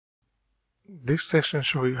This section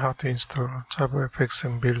shows you how to install JavaFX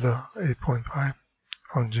Scene Builder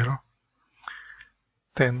 8.5.0.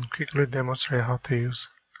 Then quickly demonstrate how to use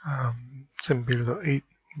Scene Builder 8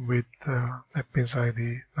 with NetBeans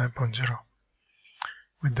IDE 9.0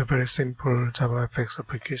 with the very simple JavaFX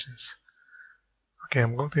applications. Okay,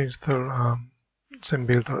 I'm going to install Scene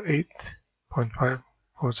Builder 8.5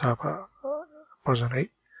 for Java version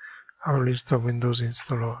 8. I will install Windows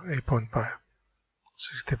installer 8.5,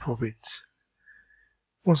 64 bits.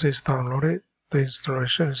 Once it's downloaded, the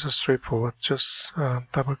installation is straightforward. Just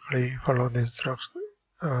double-click, follow the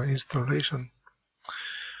installation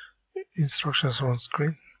instructions on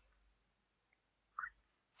screen.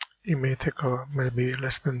 It may take maybe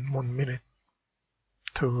less than 1 minute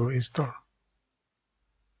to install.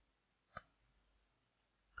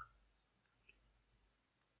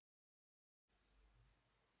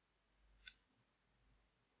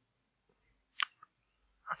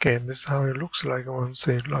 Okay, this is how it looks like once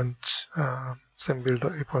I launch Scene Builder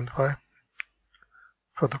 8.5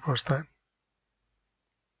 for the first time.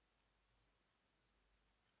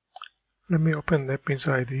 Let me open NetBeans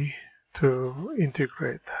IDE to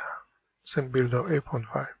integrate Scene Builder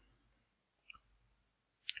 8.5.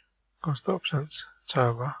 Go to options,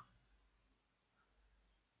 Java,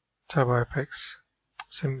 JavaFX,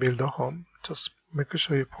 Scene Builder Home. Just make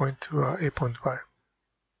sure you point to 8.5.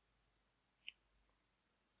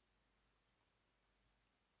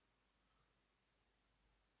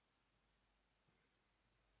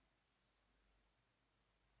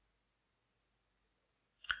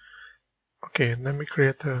 Okay, let me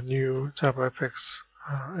create a new JavaFX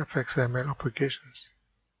FXML applications.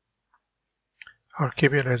 I'll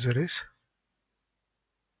keep it as it is.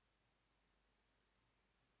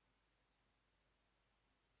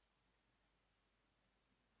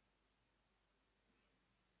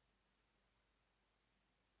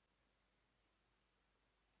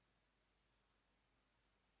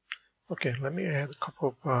 Okay, let me add a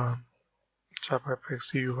couple of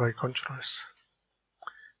JavaFX UI controllers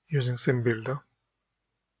using Scene Builder.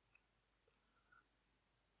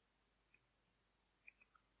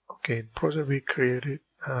 Okay, the project we created,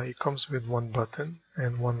 it comes with one button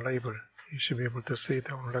and one label. You should be able to see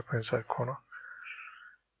it on the left hand side corner.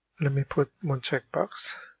 Let me put one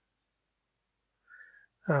checkbox,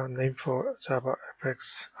 name for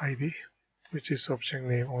JavaFX ID, which is object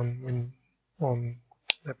name on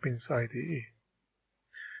NetBeans IDE.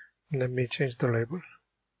 Let me change the label.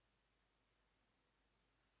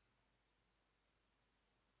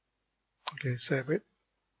 Okay, save it.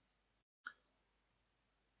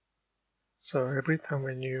 So every time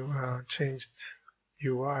when you changed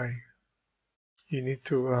UI, you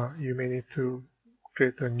may need to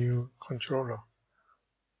create a new controller.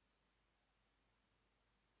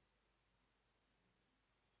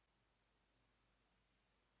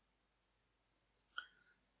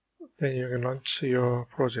 Then you can launch your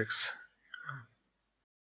projects.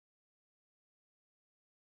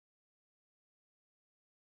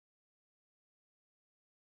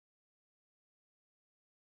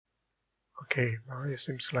 Okay, now it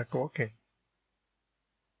seems like working.